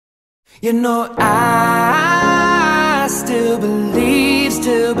You know I still believe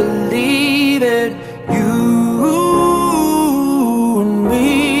it. You and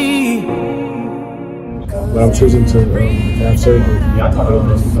me. But I'm choosing to have surgery.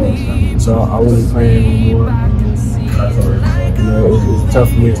 So I wasn't playing anymore. You know, it's tough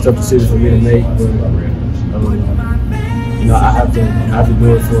for me. It's a tough decision for me to make. But you know, I have to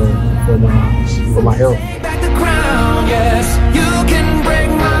do it for my health. Yes, you can break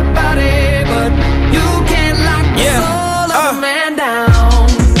my body, but you can't lock the soul of a man down.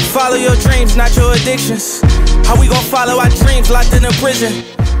 Follow your dreams, not your addictions. How we gon' follow our dreams locked in a prison?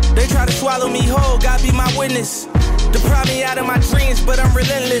 They try to swallow me whole, God be my witness. Deprive me out of my dreams, but I'm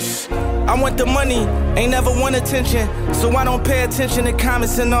relentless. I want the money, ain't never want attention. So I don't pay attention to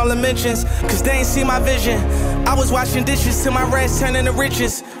comments and all the mentions, cause they ain't see my vision. I was washing dishes till my rats turned into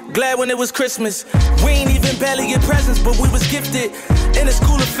riches. Glad when it was Christmas. We ain't even barely get presents, but we was gifted. In a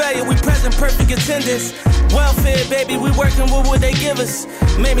school of failure, we present perfect attendance. Welfare, baby, we working with what they give us.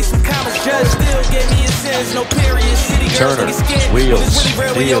 Made me some college judge, still gave me a sentence. No period, city girls Turner, get scared. wheels, and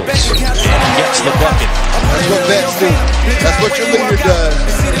gets the bucket. That's what vets do. That's what your leader does.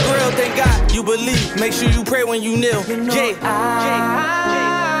 See the girl, thank God you believe. Make sure you pray when you kneel.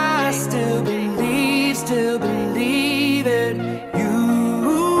 I still believe it. You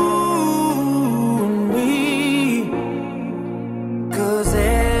and me. 'Cause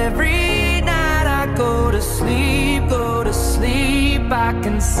every night I go to sleep, I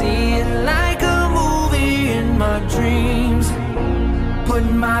can see it like a movie in my dreams.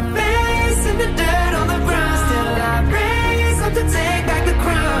 Putting my face in the dirt on the ground, still I raise up to take back the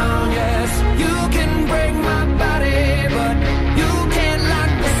crown. Yes, you can break my body, but you can't lock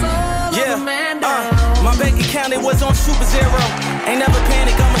the soul of a man down. My bank account, it was on super zero. Ain't never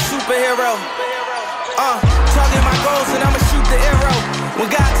panic, I'm a superhero. Target my goals and I'ma shoot the arrow. When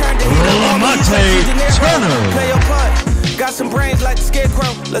God turned the heat up on me, Turner. Play your part. Got some brains like the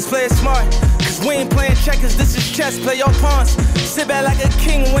scarecrow, let's play it smart. Cause we ain't playing checkers, this is chess, play your pawns. Sit back like a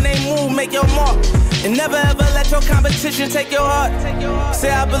king, when they move, make your mark. And never ever let your competition take your heart. Say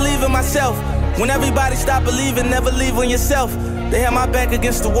I believe in myself. When everybody stop believing, never leave on yourself. They had my back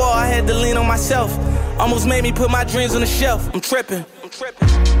against the wall, I had to lean on myself. Almost made me put my dreams on the shelf, I'm tripping.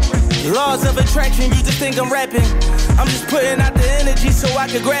 Laws of attraction, you just think I'm rapping. I'm just putting out the energy so I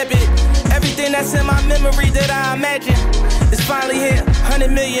can grab it. Everything that's in my memory that I imagine is finally here, 100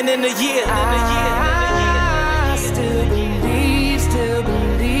 million in a year. I still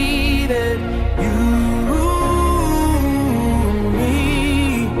believe it. You and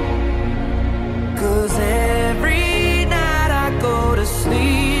me. 'Cause every night I go to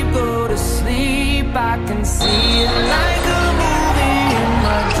sleep, I can see it like a movie in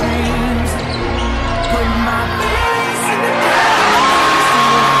my dreams. Put my face in the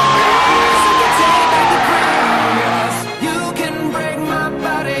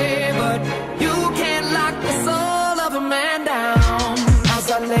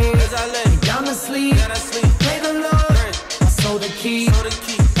sleep, play the Lord, so the key,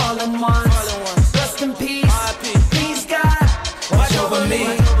 all in once, rest in peace, please God, watch over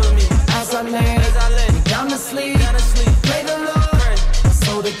me, as I lay down to sleep, play the Lord,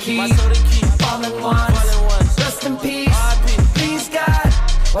 so the key.